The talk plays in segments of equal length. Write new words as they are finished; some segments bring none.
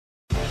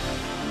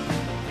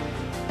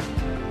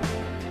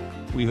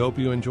We hope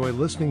you enjoy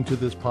listening to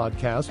this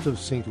podcast of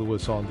St.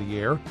 Louis on the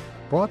Air,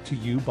 brought to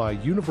you by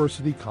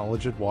University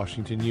College at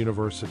Washington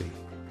University.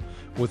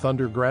 With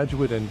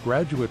undergraduate and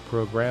graduate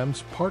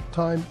programs,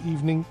 part-time,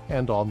 evening,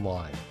 and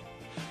online.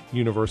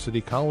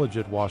 University College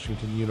at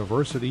Washington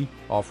University,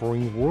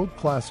 offering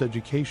world-class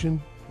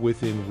education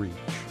within reach.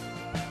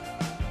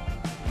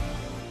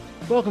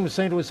 Welcome to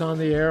St. Louis on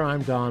the Air.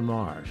 I'm Don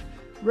Marsh.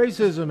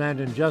 Racism and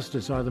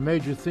injustice are the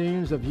major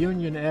themes of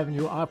Union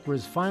Avenue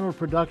Opera's final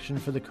production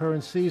for the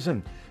current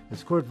season.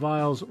 It's Kurt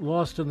Weill's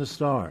Lost in the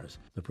Stars.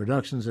 The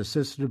production's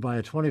assisted by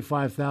a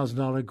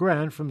 $25,000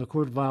 grant from the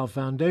Kurt Weill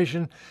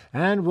Foundation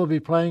and will be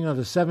playing on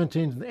the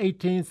 17th and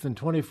 18th and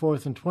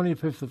 24th and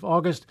 25th of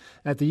August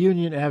at the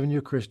Union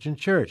Avenue Christian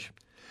Church.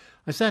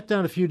 I sat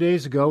down a few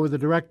days ago with the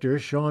director,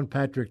 Sean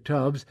Patrick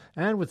Tubbs,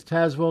 and with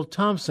Tazewell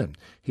Thompson.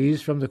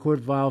 He's from the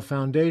Kurt Weill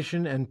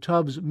Foundation and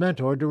Tubbs'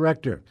 mentor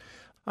director.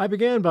 I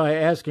began by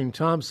asking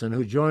Thompson,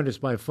 who joined us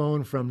by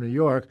phone from New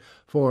York,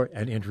 for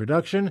an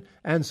introduction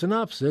and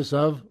synopsis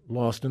of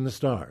Lost in the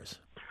Stars.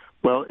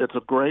 Well, it's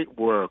a great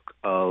work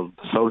of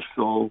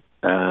social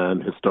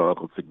and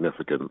historical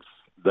significance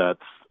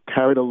that's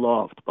carried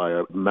aloft by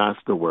a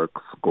masterwork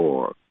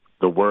score.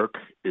 The work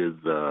is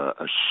a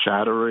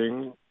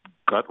shattering,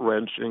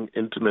 gut-wrenching,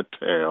 intimate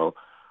tale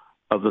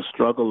of the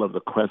struggle of the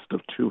quest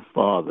of two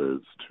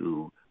fathers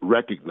to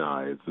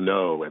recognize,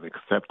 know, and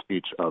accept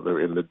each other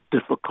in the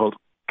difficult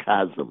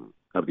chasm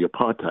of the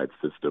apartheid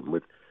system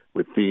with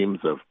themes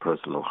of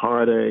personal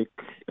heartache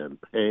and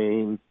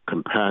pain,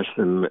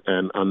 compassion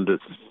and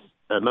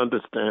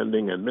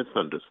understanding and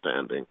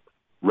misunderstanding,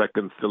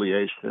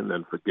 reconciliation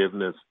and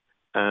forgiveness,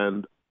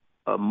 and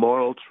a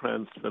moral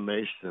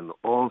transformation,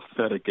 all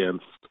set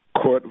against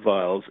Kurt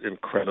Weill's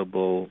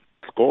incredible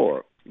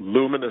score.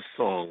 Luminous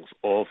songs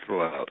all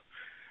throughout.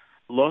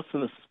 Lost in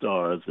the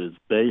Stars is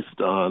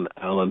based on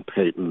Alan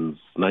Paton's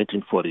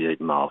 1948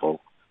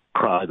 novel,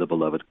 Cry the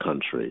Beloved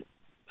Country.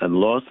 And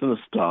Lost in the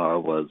Star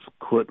was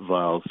Kurt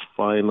Weill's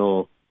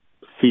final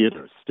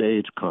theater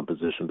stage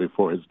composition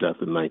before his death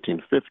in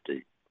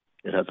 1950.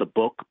 It has a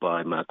book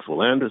by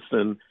Maxwell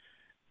Anderson,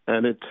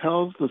 and it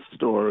tells the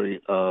story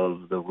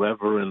of the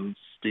Reverend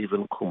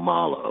Stephen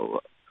Khumalo,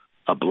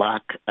 a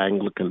black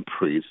Anglican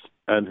priest,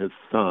 and his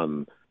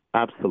son,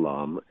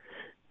 Absalom,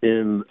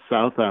 in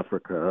South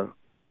Africa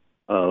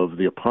of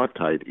the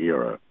apartheid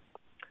era.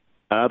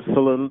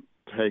 Absalom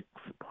takes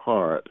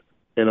part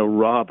in a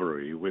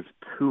robbery with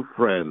two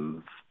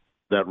friends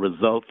that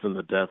results in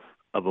the death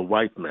of a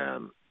white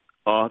man,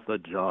 Arthur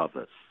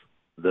Jarvis,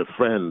 the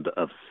friend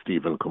of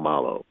Stephen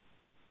Khumalo.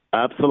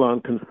 Absalom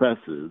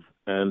confesses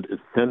and is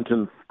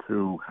sentenced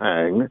to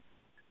hang,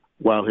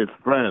 while his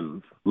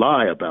friends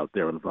lie about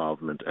their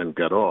involvement and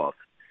get off.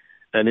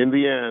 And in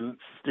the end,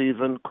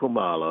 Stephen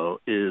Khumalo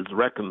is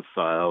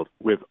reconciled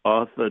with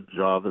Arthur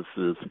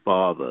Jarvis's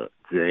father,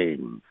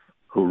 James,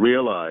 who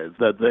realize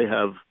that they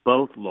have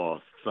both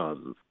lost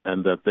sons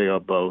and that they are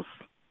both,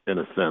 in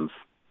a sense,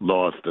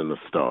 lost in the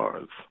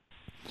stars.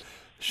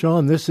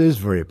 Sean, this is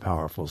very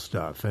powerful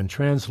stuff, and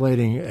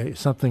translating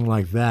something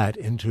like that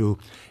into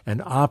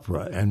an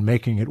opera and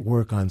making it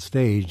work on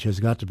stage has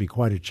got to be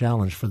quite a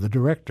challenge for the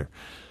director.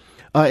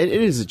 It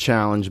is a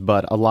challenge,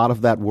 but a lot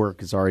of that work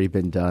has already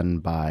been done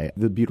by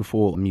the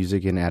beautiful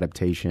music and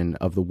adaptation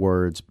of the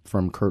words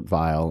from Kurt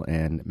Weill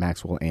and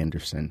Maxwell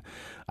Anderson.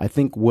 I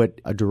think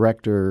what a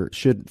director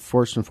should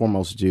first and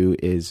foremost do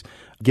is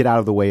get out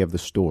of the way of the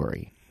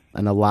story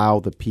and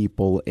allow the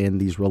people in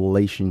these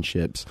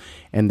relationships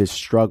and this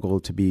struggle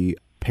to be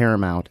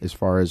paramount as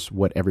far as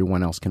what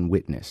everyone else can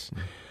witness.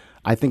 Mm-hmm.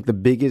 I think the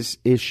biggest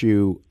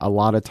issue a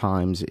lot of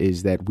times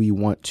is that we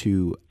want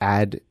to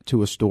add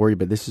to a story,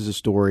 but this is a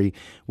story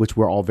which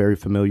we're all very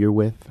familiar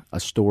with, a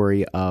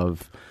story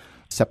of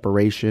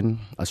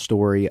separation, a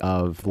story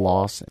of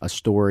loss, a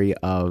story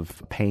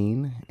of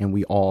pain, and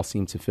we all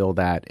seem to feel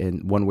that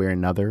in one way or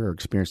another or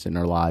experience it in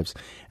our lives.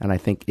 And I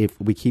think if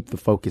we keep the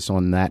focus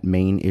on that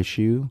main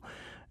issue,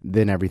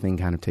 then everything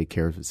kind of takes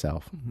care of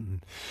itself. Mm-hmm.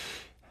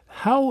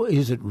 How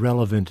is it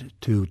relevant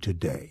to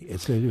today?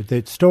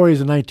 The story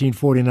is in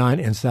 1949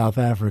 in South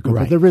Africa,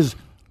 right, but there is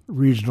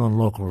regional and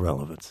local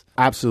relevance.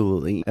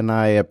 Absolutely. And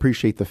I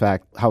appreciate the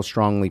fact how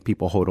strongly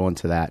people hold on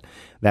to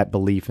that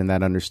belief and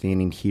that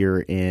understanding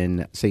here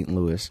in St.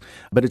 Louis.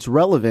 But it's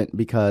relevant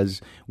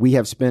because we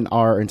have spent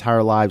our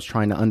entire lives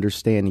trying to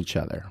understand each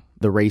other,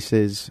 the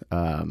races,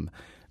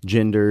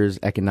 genders,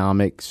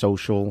 economic,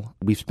 social.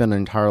 We've spent our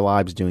entire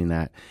lives doing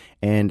that.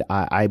 And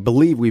I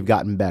believe we've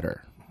gotten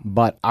better.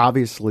 But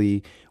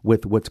obviously,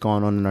 with what's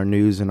going on in our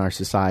news and our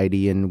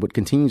society and what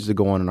continues to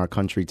go on in our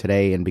country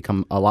today and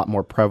become a lot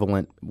more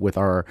prevalent with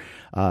our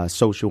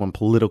social and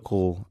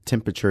political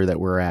temperature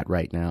that we're at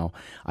right now,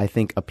 I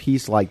think a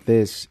piece like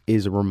this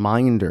is a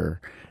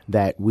reminder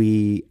that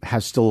we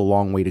have still a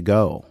long way to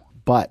go,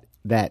 but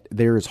that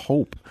there is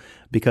hope.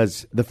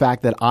 Because the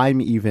fact that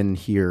I'm even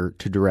here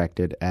to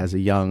direct it as a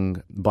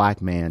young black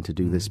man to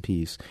do this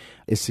piece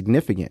is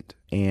significant.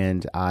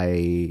 And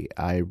I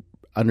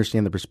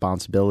understand the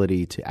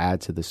responsibility to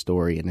add to the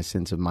story in a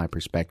sense of my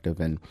perspective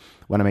and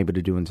what I'm able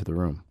to do into the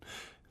room.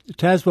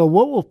 Tazewell,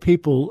 what will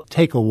people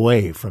take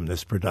away from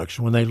this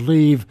production? When they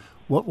leave,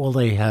 what will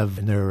they have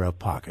in their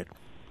pocket?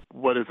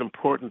 What is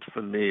important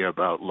for me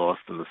about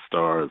Lost in the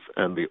Stars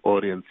and the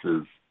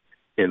audience's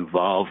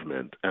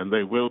involvement, and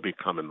they will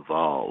become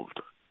involved,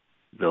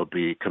 they'll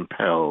be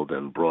compelled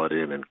and brought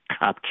in and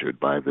captured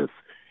by this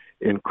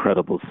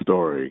incredible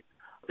story,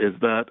 is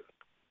that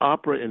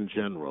opera in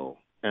general,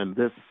 and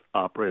this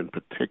opera in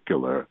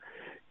particular,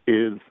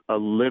 is a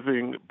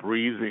living,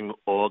 breathing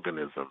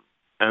organism,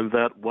 and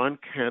that one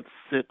can't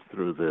sit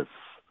through this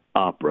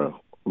opera,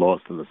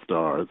 Lost in the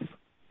Stars,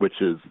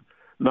 which is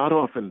not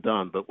often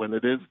done, but when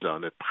it is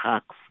done, it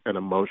packs an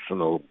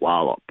emotional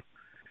wallop.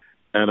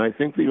 And I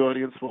think the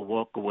audience will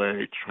walk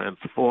away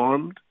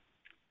transformed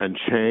and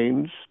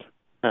changed,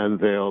 and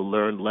they'll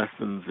learn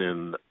lessons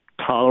in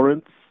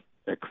tolerance,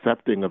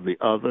 accepting of the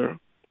other.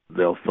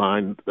 They'll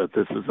find that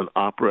this is an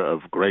opera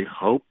of great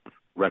hope,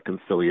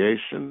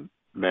 reconciliation,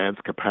 man's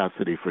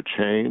capacity for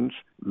change,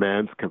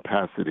 man's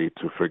capacity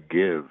to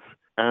forgive.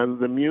 And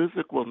the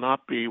music will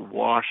not be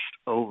washed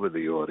over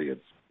the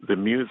audience. The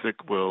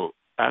music will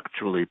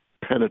actually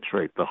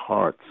penetrate the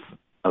hearts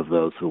of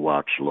those who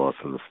watch Lost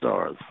in the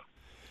Stars.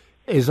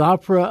 Is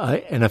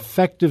opera an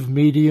effective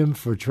medium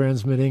for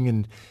transmitting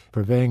and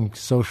conveying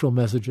social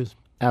messages?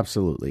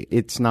 Absolutely.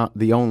 It's not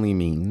the only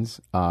means,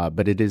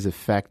 but it is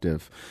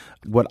effective.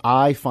 What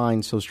I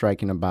find so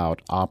striking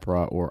about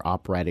opera or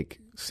operatic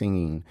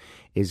singing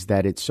is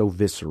that it's so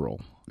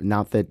visceral.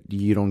 Not that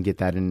you don't get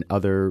that in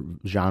other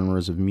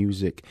genres of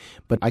music,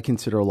 but I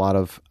consider a lot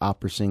of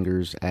opera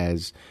singers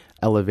as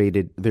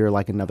elevated. They're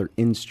like another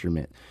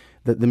instrument.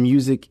 The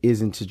music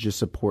isn't to just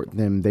support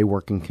them. They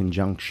work in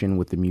conjunction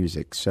with the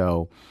music.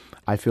 So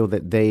I feel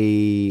that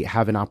they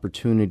have an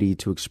opportunity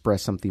to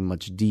express something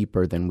much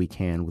deeper than we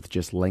can with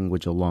just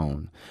language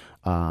alone.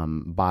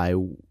 By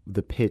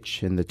the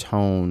pitch and the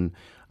tone,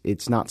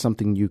 it's not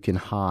something you can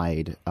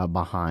hide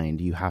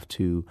behind. You have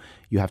to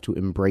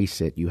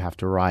embrace it. You have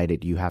to ride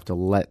it. You have to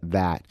let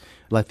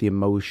the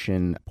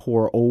emotion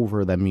pour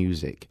over the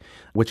music,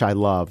 which I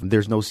love.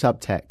 There's no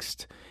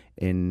subtext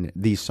in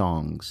these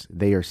songs.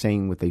 They are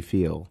saying what they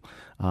feel.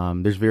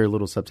 There's very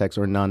little subtext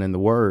or none in the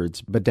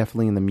words, but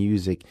definitely in the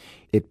music,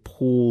 it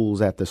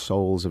pulls at the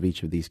souls of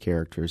each of these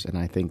characters, and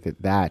I think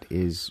that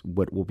is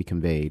what will be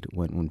conveyed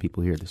when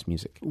people hear this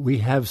music. We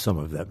have some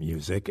of that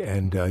music,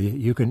 and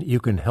you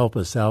can help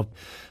us out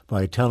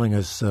by telling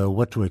us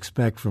what to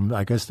expect from,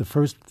 I guess the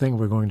first thing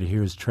we're going to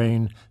hear is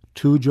Train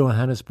to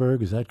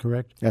Johannesburg. Is that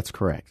correct? That's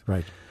correct.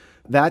 Right.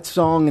 That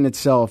song in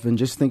itself, and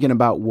just thinking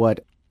about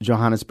what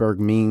Johannesburg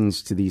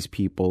means to these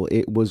people,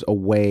 it was a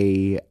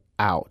way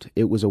out.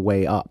 It was a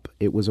way up.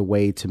 It was a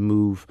way to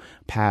move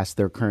past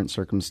their current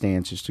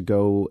circumstances, to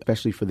go,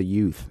 especially for the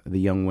youth, the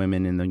young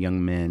women and the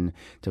young men,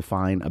 to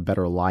find a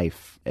better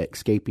life,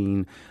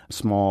 escaping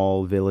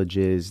small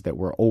villages that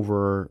were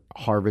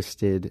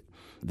over-harvested.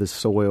 The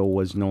soil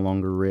was no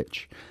longer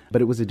rich,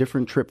 but it was a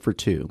different trip for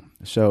two.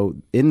 So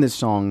in this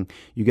song,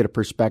 you get a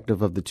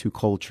perspective of the two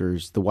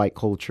cultures. The white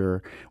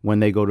culture, when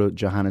they go to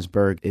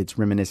Johannesburg, it's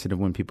reminiscent of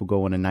when people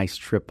go on a nice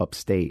trip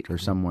upstate or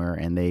somewhere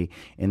and they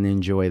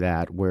enjoy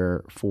that,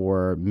 where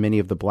for many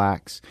of the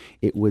blacks,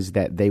 it was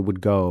that they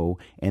would go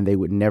and they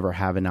would never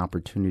have an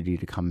opportunity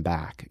to come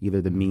back, either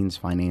the means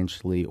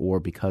financially or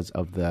because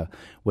of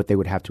what they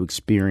would have to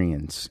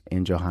experience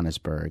in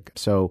Johannesburg.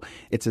 So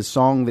it's a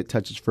song that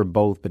touches for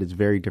both, but it's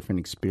very different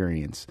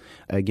experience.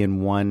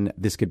 Again,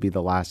 this could be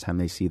the last time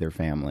they see their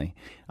family.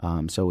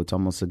 So it's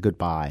almost a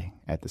goodbye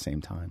at the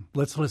same time.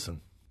 Let's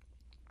listen.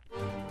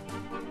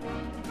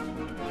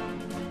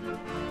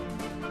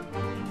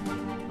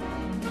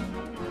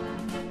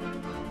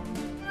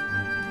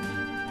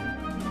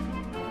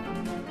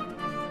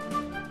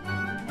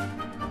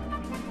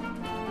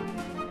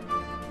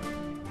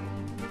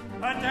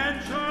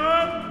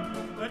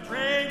 Attention! The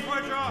train for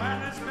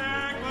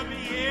Johannesburg will be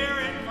here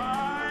in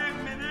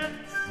 5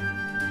 minutes.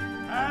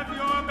 Have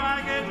your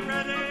baggage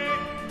ready.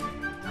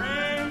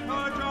 Train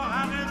for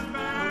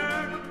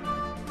Johannesburg.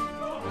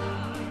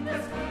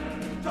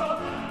 Johannesburg,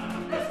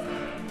 Johannesburg,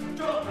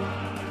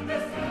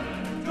 Johannesburg,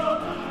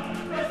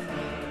 Johannesburg.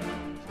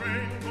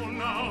 Train go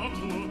now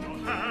to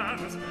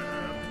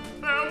Johannesburg.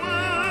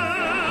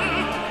 Farewell,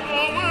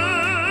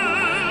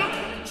 farewell.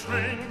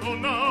 Train go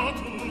now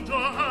to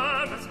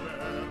Johannesburg.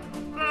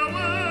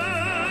 Farewell,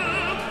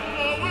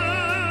 farewell.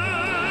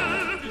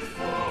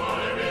 Before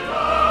we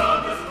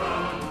love is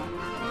gone.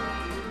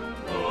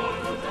 Go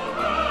to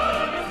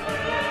Johannesburg.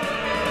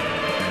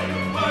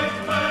 White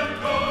man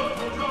go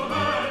to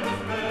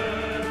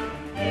Johannesburg.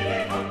 He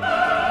come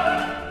back,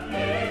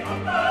 he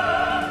come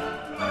back.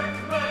 White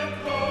man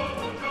go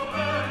to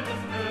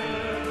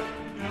Johannesburg.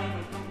 Never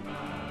come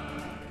back,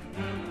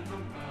 never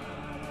come back.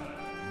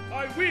 I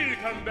will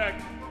come back.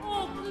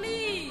 Oh,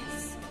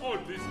 please. All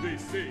this they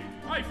say.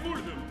 I fool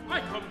them. I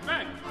come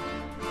back.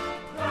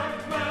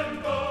 White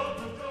man go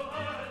to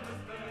Johannesburg.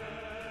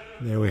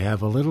 There we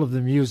have a little of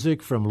the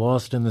music from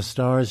Lost in the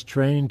Stars,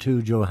 Train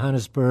to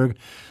Johannesburg.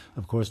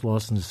 of course,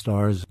 Lost in the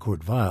Stars,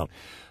 Kurt Weill,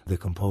 the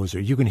composer.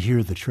 You can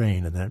hear the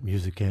train in that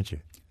music, can't you?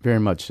 Very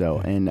much so.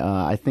 And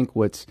I think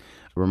what's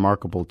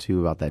remarkable,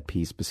 too, about that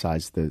piece,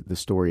 besides the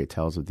story it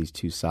tells of these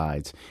two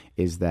sides,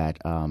 is that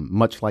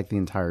much like the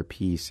entire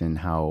piece and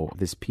how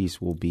this piece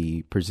will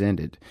be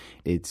presented,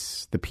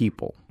 it's the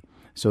people.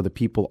 So the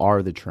people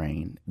are the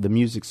train. The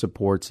music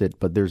supports it,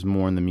 but there's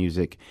more in the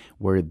music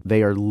where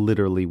they are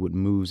literally what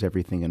moves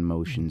everything in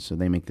motion. So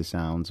they make the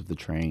sounds of the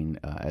train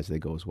as they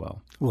go as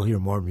well. We'll hear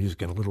more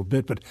music in a little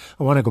bit, but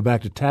I want to go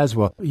back to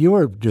Tazewell. You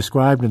are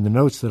described in the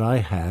notes that I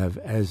have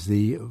as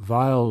the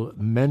Weill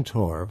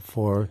mentor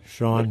for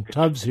Sean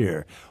Tubbs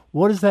here.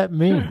 What does that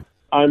mean?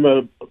 I'm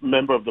a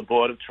member of the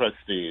Board of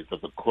Trustees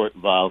of the Kurt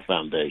Weill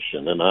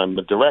Foundation, and I'm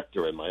the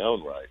director in my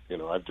own right.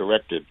 I've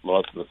directed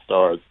Lost in the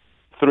Stars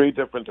 3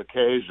 different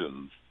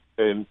occasions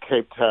in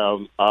Cape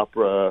Town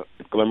Opera,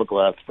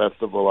 Glimmerglass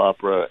Festival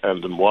Opera,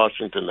 and in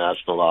Washington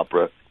National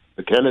Opera,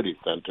 the Kennedy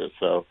Center.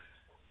 So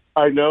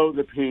I know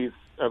the piece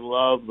and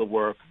love the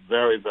work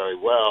very, very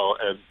well.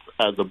 And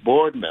as a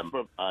board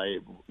member, I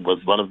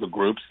was one of the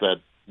groups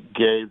that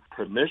gave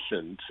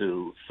permission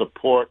to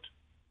support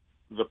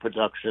the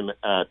production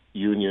at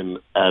Union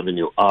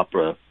Avenue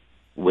Opera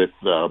with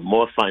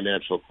more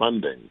financial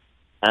funding.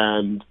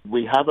 And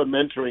we have a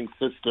mentoring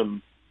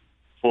system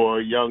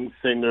for young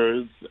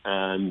singers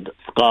and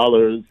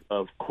scholars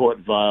of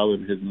Kurt Weill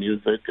and his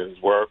music and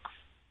his works,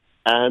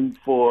 and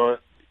for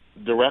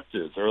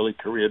directors, early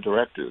career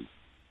directors.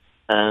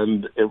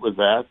 And it was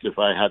asked if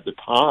I had the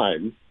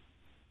time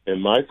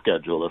in my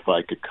schedule, if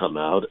I could come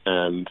out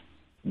and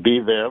be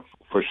there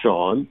for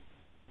Sean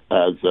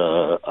as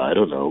a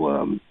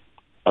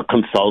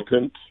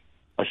consultant,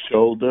 a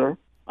shoulder,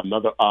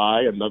 another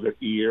eye, another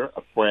ear,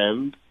 a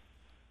friend,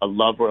 a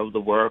lover of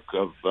the work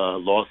of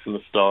Lost in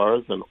the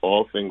Stars and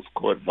all things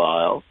Kurt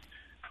Weill,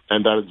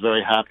 and I was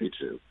very happy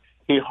to.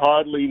 He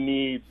hardly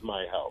needs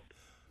my help.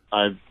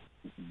 I've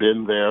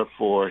been there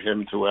for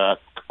him to ask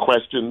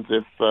questions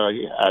if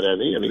he had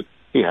any, and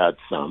he had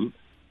some,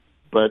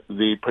 but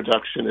the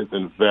production is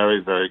in very,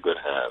 very good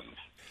hands.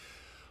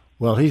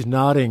 Well, he's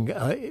nodding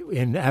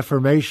in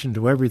affirmation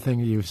to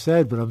everything you've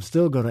said, but I'm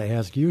still going to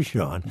ask you,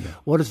 Sean,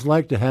 what it's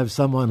like to have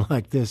someone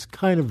like this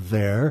kind of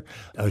there,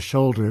 a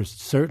shoulder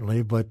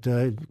certainly, but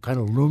kind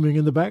of looming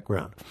in the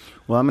background.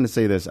 Well, I'm going to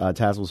say this.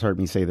 Tazewell's heard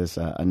me say this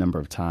a number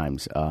of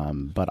times,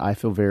 but I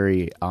feel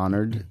very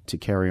honored to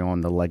carry on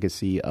the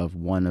legacy of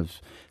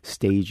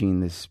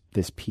staging this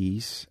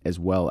piece, as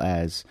well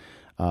as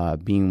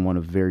being one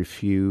of very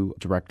few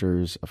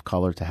directors of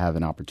color to have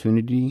an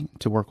opportunity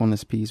to work on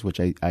this piece, which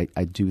I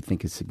do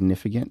think is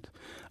significant.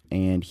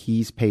 And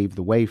he's paved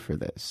the way for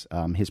this.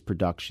 His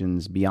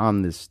productions,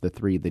 beyond the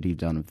 3 that he's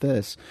done of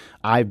this,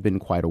 I've been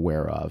quite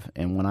aware of.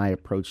 And when I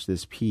approach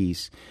this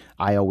piece,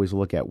 I always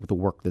look at the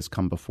work that's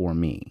come before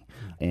me.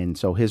 And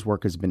so his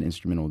work has been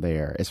instrumental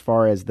there. As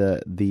far as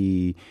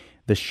the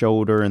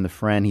shoulder and the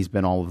friend, he's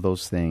been all of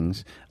those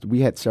things. We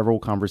had several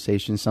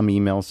conversations, some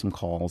emails, some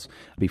calls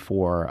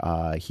before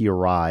he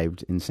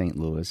arrived in St.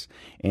 Louis.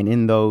 And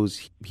in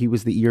those, he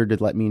was the ear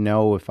to let me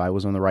know if I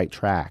was on the right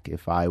track,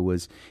 if I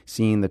was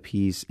seeing the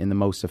piece in the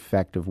most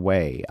effective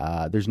way.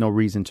 There's no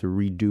reason to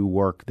redo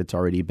work that's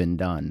already been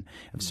done.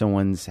 If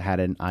someone's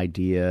had an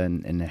idea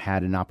and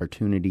had an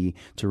opportunity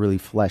to really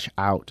flesh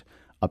out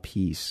a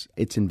piece,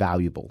 it's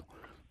invaluable.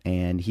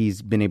 And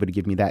he's been able to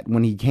give me that.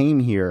 When he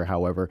came here,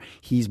 however,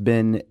 he's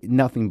been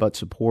nothing but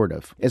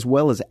supportive, as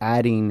well as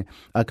adding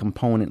a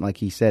component, like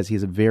he says, he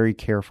has a very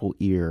careful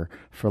ear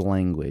for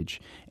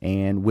language.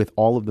 And with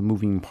all of the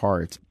moving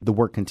parts, the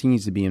work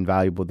continues to be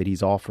invaluable that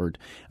he's offered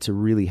to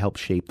really help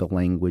shape the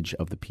language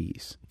of the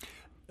piece.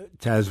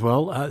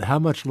 Tazewell, how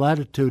much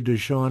latitude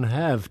does Sean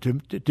have to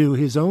do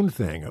his own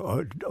thing,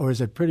 or is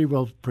it pretty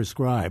well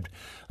prescribed,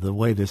 the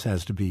way this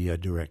has to be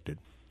directed?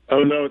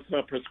 Oh, no, it's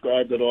not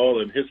prescribed at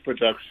all, and his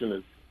production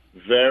is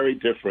very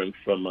different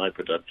from my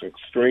production,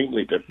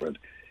 extremely different.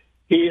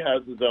 He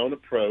has his own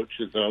approach,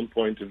 his own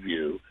point of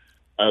view.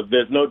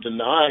 There's no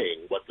denying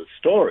what the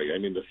story,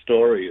 the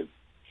story is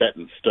set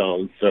in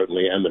stone,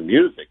 certainly, and the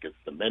music is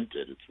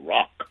cemented, it's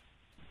rock.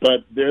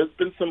 But there's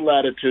been some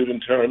latitude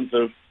in terms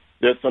of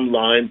there's some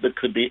lines that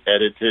could be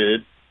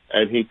edited,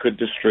 and he could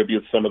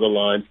distribute some of the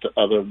lines to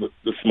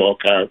the small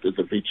characters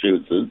if he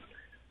chooses.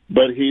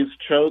 But he's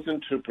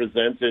chosen to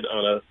present it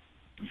on a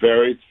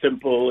very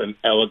simple and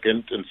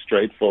elegant and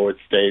straightforward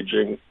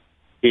staging.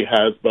 He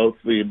has both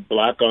the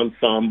black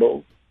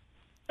ensemble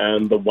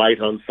and the white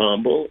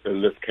ensemble,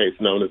 in this case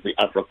known as the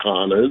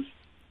Afrikaners,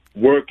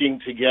 working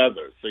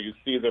together. So you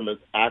see them as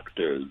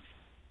actors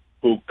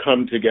who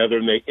come together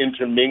and they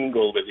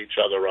intermingle with each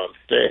other on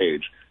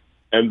stage.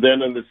 And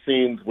then in the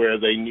scenes where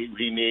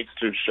he needs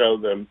to show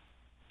them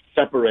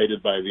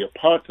separated by the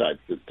apartheid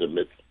system,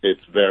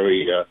 it's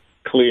very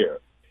clear.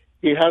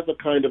 He has a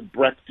kind of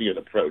Brechtian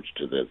approach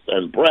to this.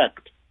 And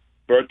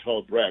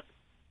Bertolt Brecht,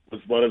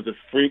 was one of the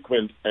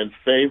frequent and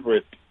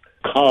favorite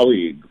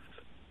colleagues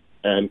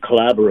and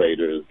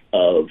collaborators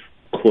of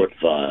Kurt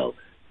Weill.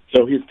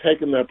 So he's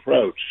taken the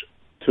approach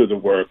to the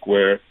work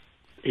where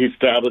he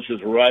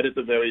establishes right at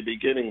the very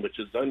beginning, which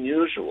is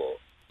unusual,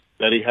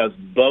 that he has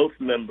both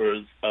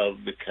members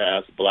of the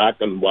cast, black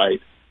and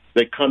white.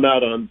 They come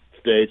out on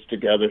stage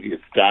together. He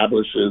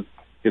establishes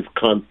his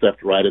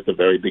concept right at the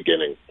very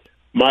beginning.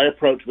 My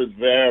approach was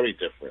very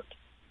different.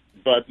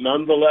 But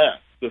nonetheless,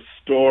 the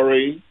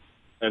story,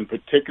 and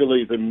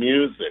particularly the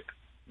music,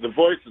 the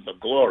voices are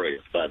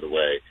glorious, by the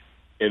way,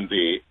 in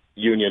the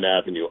Union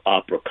Avenue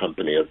Opera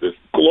Company of this.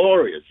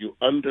 Glorious. You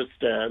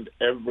understand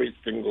every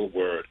single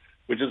word,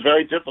 which is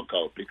very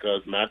difficult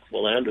because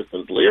Maxwell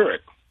Anderson's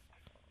lyrics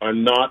are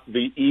not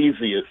the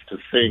easiest to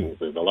sing.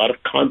 There's a lot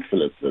of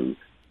consonants in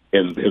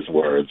his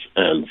words.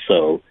 And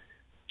so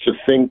to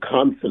sing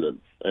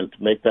consonants and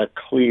to make that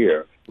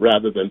clear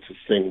rather than to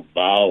sing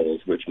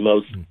vowels, which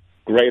most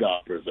great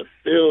operas are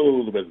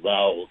filled with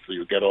vowels, so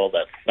you get all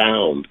that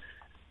sound.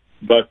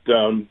 But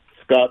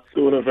Scott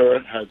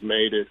Schoonover has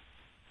made it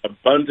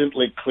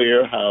abundantly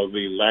clear how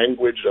the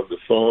language of the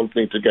songs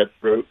need to get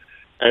through.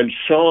 And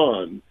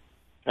Sean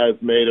has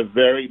made a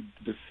very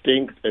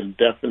distinct and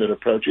definite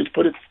approach. He's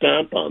put his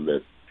stamp on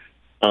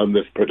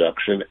this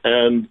production,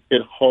 and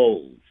it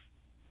holds.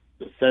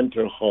 The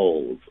center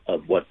holds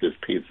of what this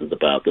piece is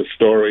about. The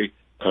story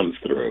comes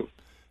through.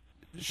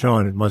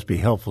 Sean, it must be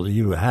helpful to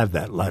you to have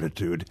that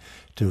latitude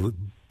to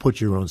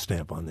put your own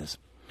stamp on this.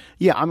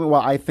 Yeah,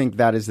 I think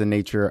that is the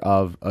nature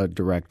of a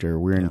director.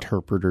 We're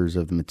interpreters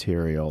of the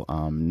material.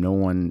 No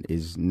one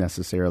is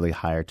necessarily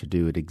hired to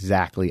do it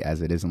exactly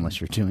as it is unless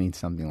you're doing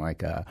something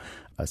like a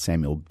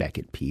Samuel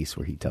Beckett piece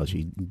where he tells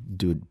you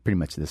do it pretty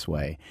much this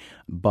way.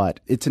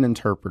 But it's an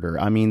interpreter.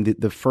 I mean,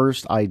 the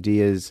first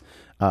ideas,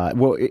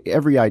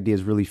 every idea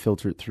is really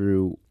filtered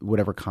through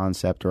whatever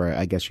concept, or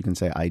I guess you can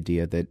say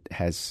idea, that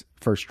has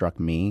first struck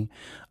me,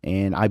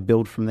 and I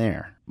build from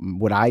there.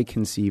 What I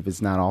conceive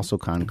is not also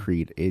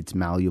concrete; it's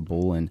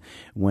malleable, and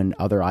when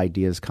other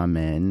ideas come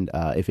in,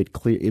 if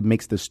it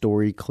makes the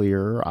story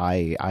clearer,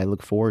 I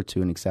look forward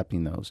to and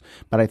accepting those.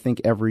 But I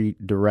think every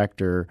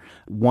director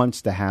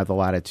wants to have the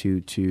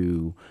latitude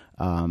to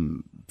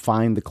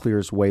find the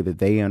clearest way that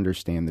they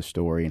understand the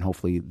story, and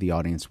hopefully the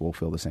audience will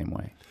feel the same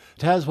way.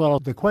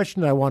 Tazewell, the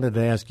question I wanted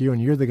to ask you, and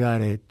you're the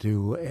guy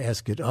to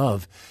ask it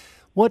of,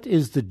 what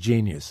is the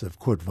genius of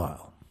Kurt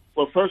Weill?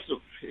 Well, first,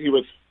 he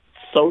was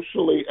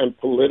socially and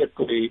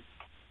politically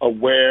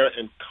aware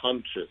and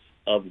conscious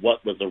of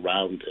what was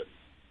around him.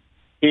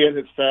 He and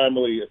his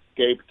family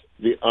escaped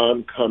the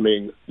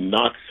oncoming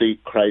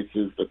Nazi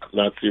crisis, the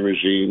Nazi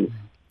regime.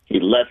 He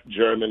left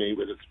Germany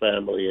with his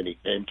family and he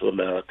came to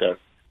America.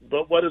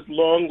 But what is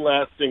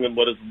long-lasting and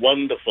what is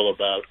wonderful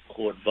about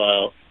Kurt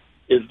Weill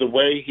is the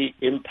way he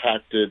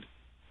impacted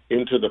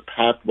into the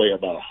pathway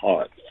of our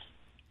hearts.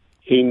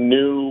 He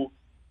knew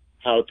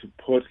how to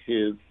put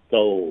his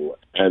soul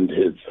and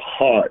his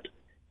heart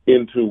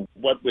into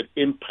what would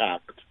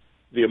impact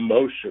the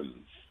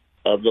emotions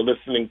of the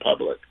listening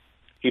public.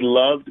 He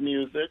loved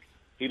music.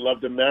 He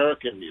loved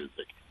American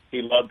music.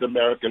 He loved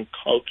American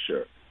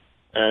culture.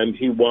 And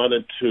he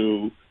wanted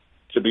to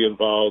be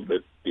involved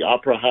with the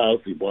opera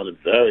house. He wanted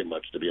very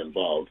much to be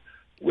involved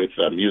with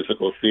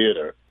musical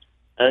theater.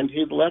 And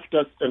he left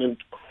us an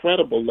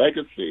incredible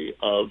legacy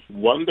of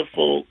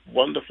wonderful,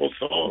 wonderful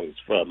songs,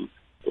 from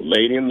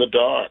Lady in the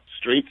Dark,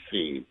 Street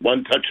Scene,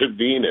 One Touch of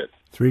Venus.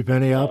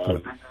 Threepenny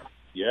Opera.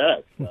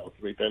 Yes,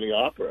 Threepenny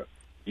Opera.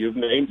 You've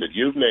named it.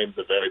 You've named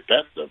the very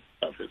best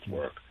of his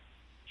work.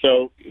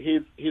 So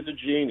he's a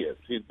genius.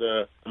 He's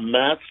a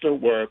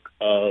masterwork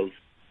of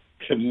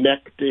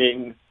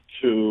connecting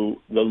to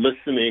the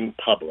listening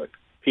public,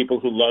 people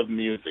who love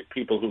music,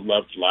 people who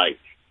love life,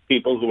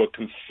 people who are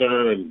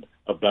concerned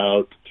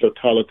about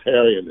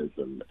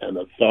totalitarianism and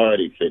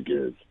authority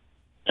figures,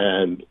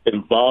 and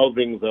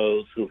involving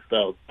those who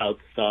felt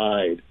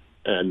outside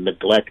and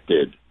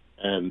neglected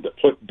and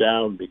put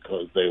down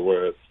because they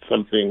were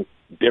something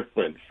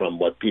different from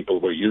what people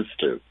were used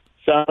to.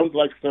 Sounds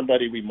like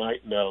somebody we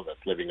might know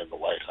that's living in the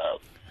White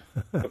House.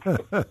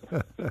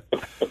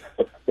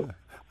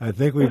 I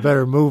think we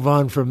better move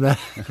on from that.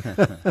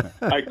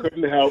 I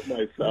couldn't help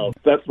myself.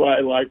 That's why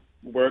I like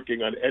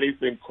working on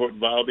anything Kurt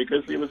Weill,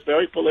 because he was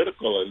very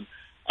political, and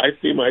I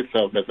see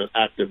myself as an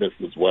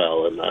activist as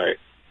well, and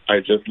I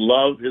just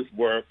love his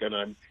work, and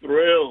I'm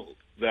thrilled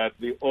that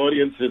the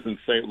audiences in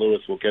St.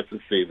 Louis will get to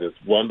see this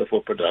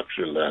wonderful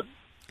production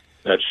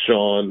that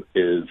Sean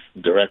is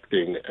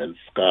directing and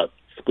Scott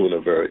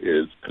Schoonover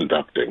is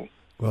conducting.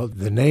 Well,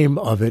 the name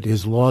of it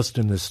is Lost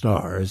in the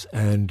Stars,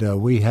 and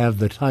we have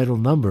the title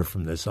number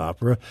from this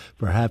opera.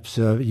 Perhaps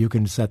you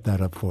can set that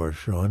up for us,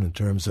 Sean, in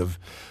terms of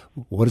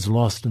what does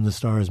Lost in the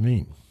Stars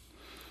mean?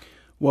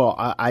 Well,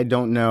 I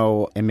don't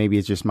know, and maybe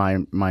it's just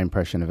my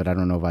impression of it. I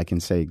don't know if I can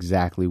say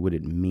exactly what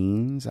it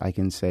means. I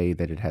can say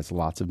that it has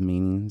lots of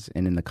meanings,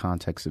 and in the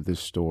context of this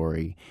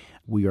story,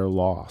 we are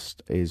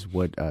lost, is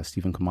what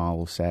Stephen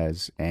Kamal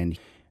says, and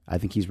I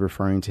think he's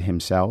referring to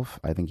himself.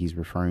 I think he's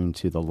referring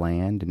to the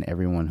land and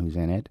everyone who's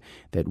in it,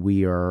 that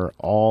we are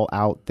all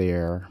out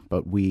there,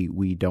 but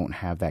we don't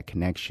have that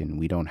connection.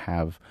 We don't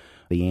have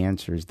the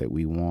answers that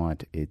we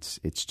want. It's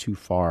too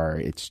far.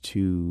 It's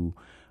too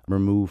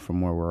removed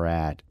from where we're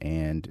at,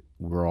 and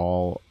we're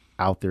all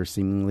out there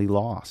seemingly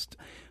lost.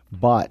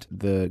 But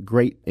the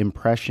great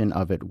impression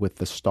of it with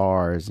the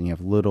stars, and you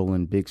have little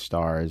and big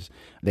stars,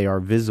 they are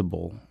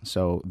visible.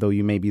 So though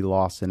you may be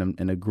lost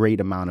in a great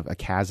amount of a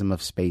chasm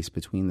of space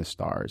between the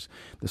stars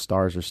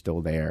are still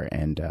there,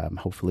 and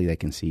hopefully they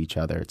can see each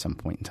other at some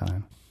point in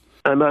time.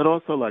 And I'd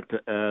also like to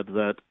add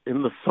that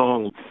in the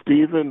song,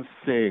 Stephen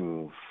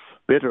sings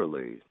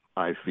bitterly,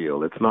 I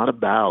feel. It's not a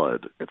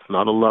ballad. It's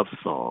not a love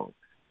song.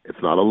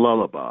 It's not a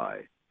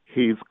lullaby.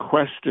 He's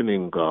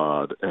questioning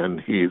God, and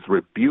he's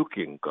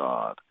rebuking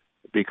God,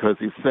 because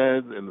he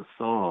says in the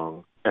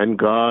song, and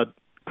God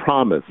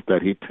promised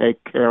that he'd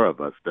take care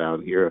of us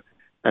down here,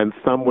 and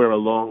somewhere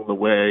along the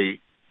way,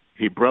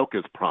 he broke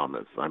his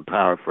promise. I'm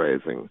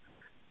paraphrasing.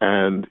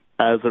 And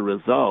as a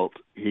result,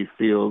 he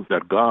feels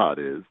that God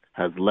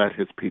has let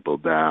his people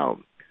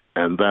down.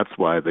 And that's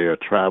why they are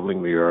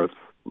traveling the earth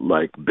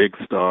like big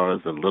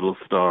stars and little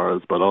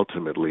stars, but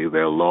ultimately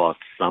they're lost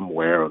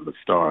somewhere in the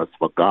stars,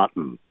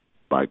 forgotten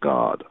by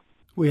God.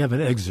 We have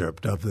an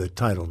excerpt of the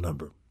title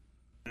number.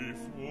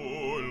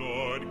 Before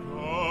Lord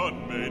God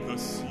made the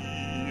sea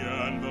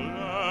and the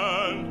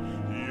land,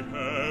 he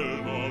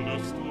held all the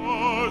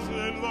stars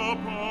in the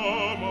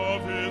palm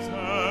of his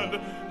hand,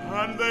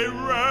 and they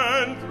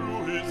ran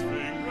through his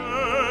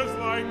fingers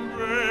like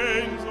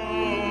grains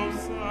of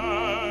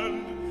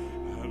sand,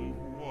 and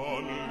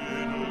one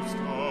little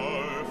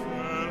star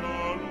fell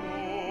alone.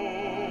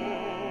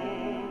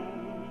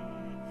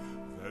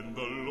 Then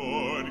the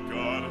Lord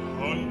God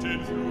hunted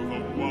through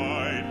the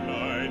wide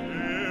night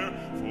air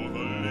for the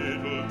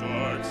little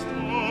dark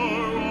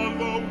star on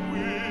the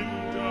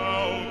wind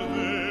down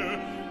there,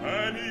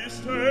 and he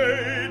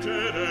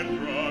stated and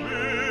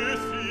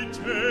promised he'd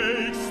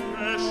take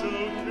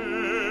special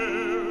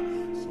care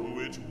so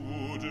it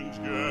wouldn't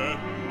get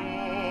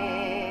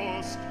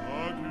lost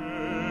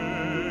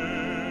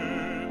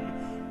again.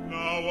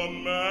 Now a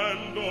man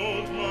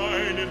don't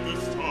mind if the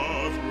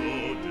stars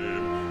grow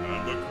dim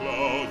and the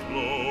clouds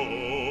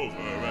blow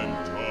over and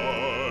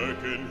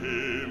darken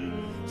him,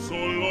 so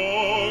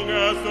long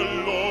as the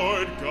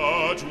Lord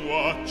God's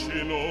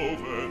watching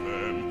over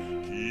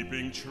them,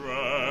 keeping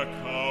track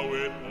how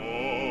it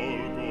all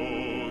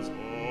goes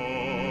on.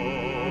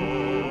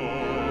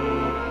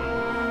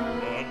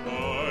 But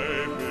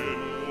I've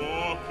been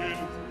walking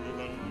through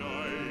the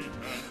night.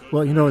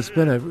 Well, you know, it's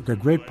been a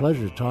great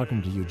pleasure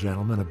talking to you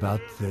gentlemen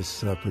about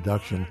this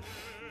production.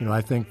 You know,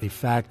 I think the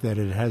fact that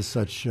it has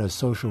such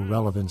social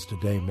relevance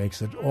today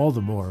makes it all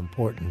the more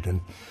important.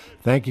 And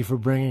thank you for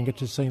bringing it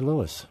to St.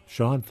 Louis.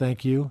 Sean,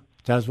 thank you.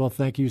 Tazewell,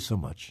 thank you so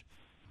much.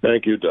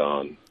 Thank you,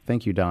 Don.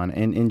 Thank you, Don.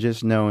 And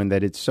just knowing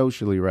that it's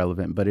socially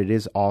relevant, but it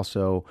is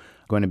also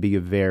going to be a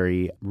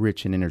very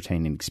rich and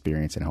entertaining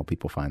experience, and I hope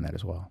people find that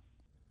as well.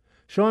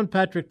 Sean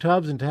Patrick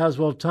Tubbs and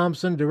Tazewell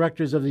Thompson,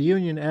 directors of the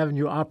Union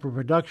Avenue Opera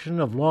production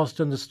of Lost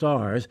in the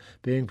Stars,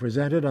 being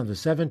presented on the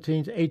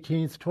 17th,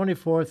 18th,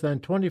 24th,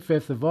 and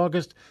 25th of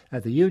August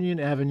at the Union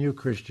Avenue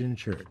Christian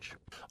Church.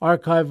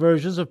 Archive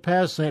versions of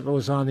past St.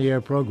 Louis On the Air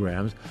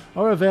programs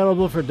are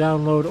available for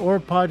download or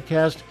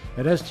podcast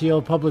at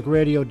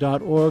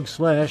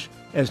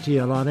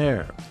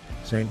stlpublicradio.org/STLOnAir.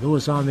 St.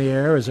 Louis On the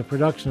Air is a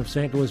production of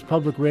St. Louis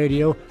Public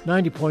Radio,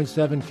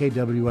 90.7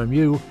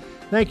 KWMU.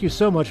 Thank you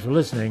so much for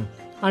listening.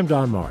 I'm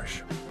Don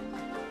Marsh.